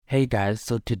Hey guys,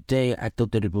 so today I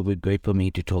thought that it would be great for me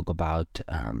to talk about,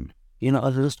 a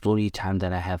little story time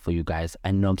that I have for you guys.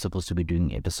 I know I'm supposed to be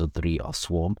doing episode 3 of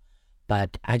Swarm,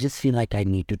 but I just feel like I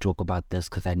need to talk about this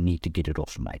because I need to get it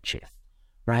off my chest,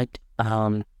 right?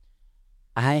 I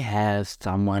have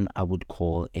someone I would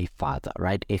call a father,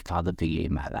 right? A father figure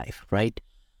in my life, right?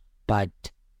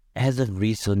 But as of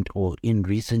recent or in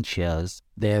recent years,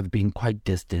 they have been quite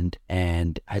distant,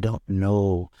 and I don't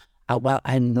know.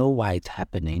 I know why it's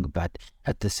happening, but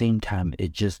at the same time,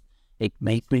 it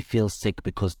makes me feel sick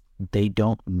because they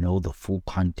don't know the full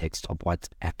context of what's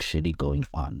actually going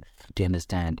on. Do you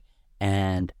understand?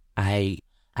 And I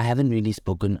haven't really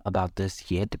spoken about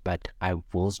this yet, but I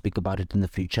will speak about it in the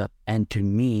future. And to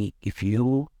me, if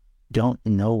you don't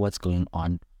know what's going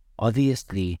on,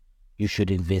 obviously you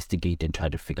should investigate and try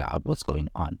to figure out what's going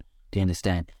on. Do you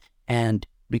understand? And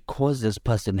because this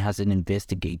person hasn't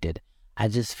investigated, I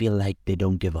just feel like they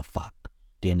don't give a fuck.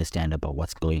 Do you understand about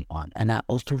what's going on? And I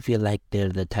also feel like they're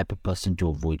the type of person to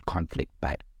avoid conflict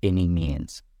by any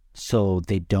means. So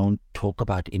they don't talk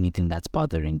about anything that's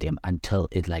bothering them until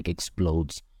it like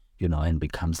explodes, and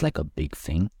becomes like a big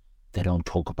thing. They don't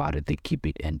talk about it, they keep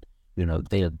it in.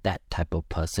 They're that type of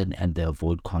person and they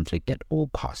avoid conflict at all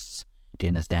costs. Do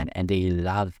you understand? And they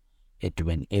love it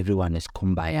when everyone is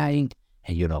kumbayaing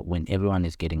and, when everyone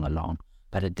is getting along.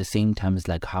 But at the same time, it's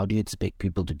like, how do you expect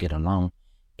people to get along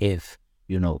if,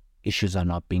 issues are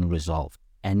not being resolved?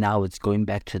 And now it's going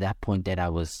back to that point that I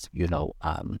was,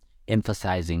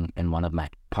 emphasizing in one of my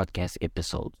podcast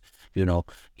episodes.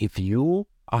 If you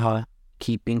are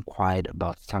keeping quiet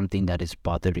about something that is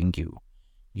bothering you,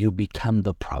 you become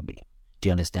the problem. Do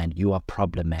you understand? You are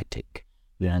problematic.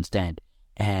 You understand?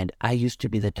 And I used to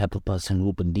be the type of person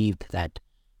who believed that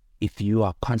if you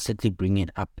are constantly bringing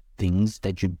up things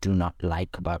that you do not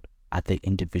like about other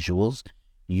individuals,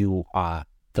 you are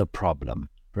the problem,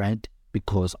 right?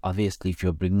 Because obviously, if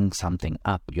you're bringing something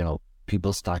up,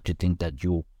 people start to think that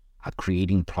you are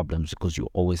creating problems because you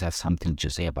always have something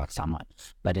to say about someone.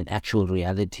 But in actual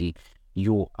reality,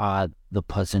 you are the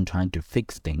person trying to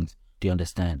fix things. Do you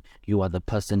understand? You are the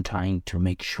person trying to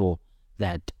make sure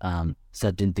that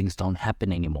certain things don't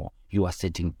happen anymore. You are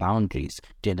setting boundaries.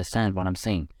 Do you understand what I'm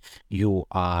saying? You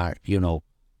are,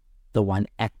 the one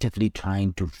actively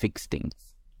trying to fix things.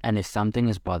 And if something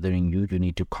is bothering you, you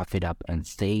need to cough it up and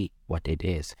say what it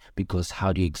is. Because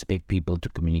how do you expect people to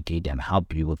communicate and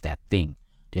help you with that thing?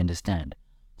 Do you understand?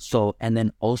 So, and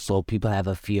then also people have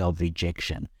a fear of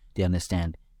rejection. Do you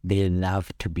understand? They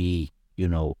love to be,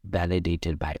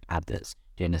 validated by others.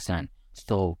 Do you understand?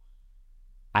 So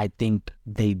I think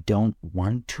they don't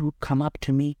want to come up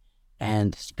to me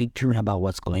and speak to me about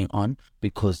what's going on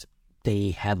because they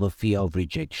have a fear of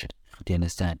rejection. Do you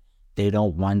understand? They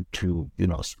don't want to,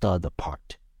 stir the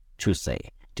pot to say.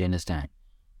 Do you understand?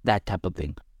 That type of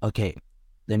thing. Okay,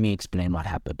 let me explain what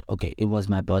happened. Okay, it was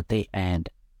my birthday and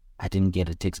I didn't get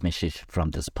a text message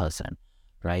from this person,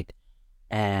 right?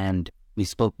 And we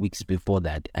spoke weeks before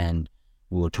that and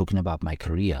we were talking about my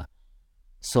career.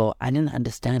 So I didn't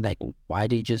understand, like, why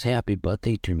did you say happy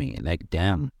birthday to me? Like,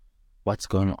 damn, what's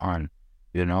going on?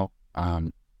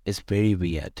 It's very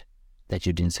weird that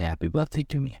you didn't say happy birthday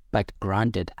to me. But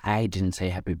granted, I didn't say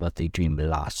happy birthday to him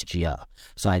last year.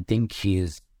 So I think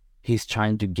he's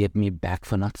trying to get me back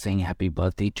for not saying happy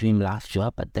birthday to him last year.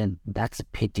 But then that's a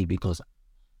pity because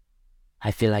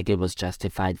I feel like it was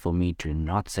justified for me to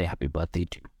not say happy birthday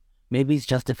to him. Maybe it's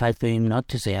justified for him not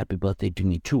to say happy birthday to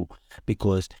me too.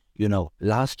 Because,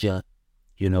 last year,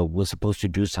 we're supposed to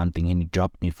do something and he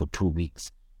dropped me for 2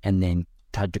 weeks and then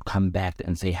tried to come back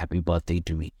and say happy birthday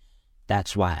to me.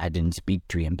 That's why I didn't speak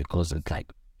to him, because it's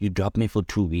like, you dropped me for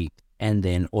 2 weeks and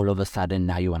then all of a sudden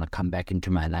now you want to come back into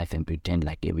my life and pretend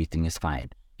like everything is fine.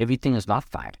 Everything is not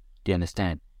fine. Do you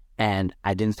understand? And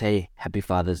I didn't say happy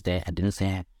Father's Day. I didn't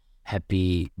say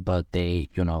happy birthday,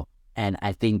 and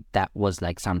I think that was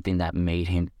like something that made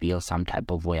him feel some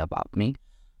type of way about me.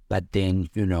 But then,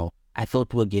 I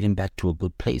thought we're getting back to a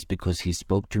good place because he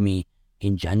spoke to me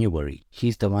in January.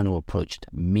 He's the one who approached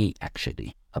me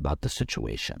actually about the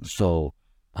situation. So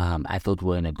I thought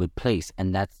we're in a good place.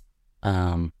 And that's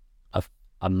a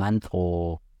month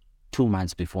or 2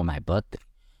 months before my birthday.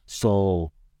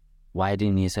 So why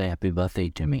didn't he say happy birthday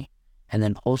to me? And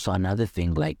then also another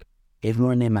thing, like,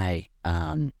 everyone in my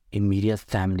immediate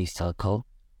family circle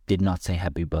did not say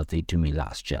happy birthday to me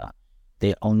last year.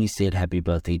 They only said happy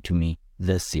birthday to me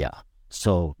this year.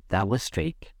 So that was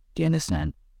fake. Do you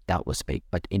understand? That was fake.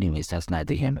 But anyways, that's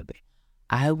neither here nor there.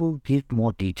 I will give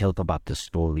more details about the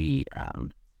story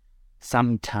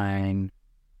sometime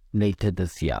later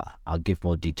this year. I'll give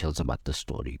more details about the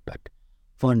story. But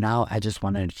for now, I just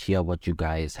want to hear what you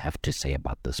guys have to say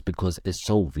about this because it's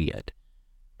so weird,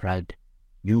 right?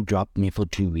 You dropped me for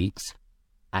 2 weeks.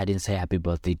 I didn't say happy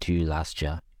birthday to you last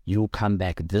year. You come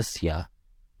back this year.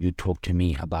 You talk to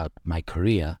me about my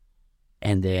career.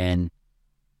 And then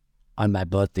on my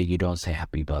birthday, you don't say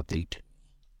happy birthday to me.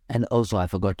 And also, I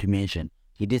forgot to mention,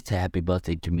 he did say happy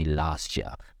birthday to me last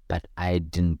year, but I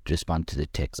didn't respond to the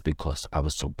text because I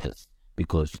was so pissed.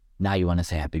 Because now you want to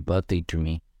say happy birthday to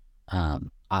me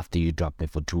after you dropped me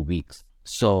for 2 weeks.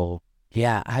 So,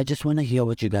 yeah, I just want to hear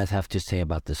what you guys have to say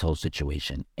about this whole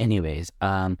situation. Anyways,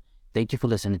 thank you for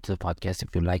listening to the podcast.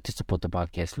 If you'd like to support the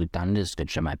podcast, look down in the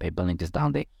description. My PayPal link is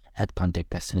down there at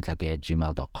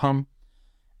contactpersonalake@gmail.com.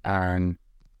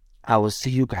 I will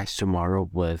see you guys tomorrow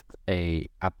with a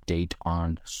update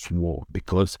on Swole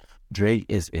because Dre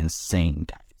is insane,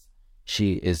 guys.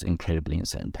 She is incredibly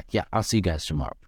insane. Yeah, I'll see you guys tomorrow.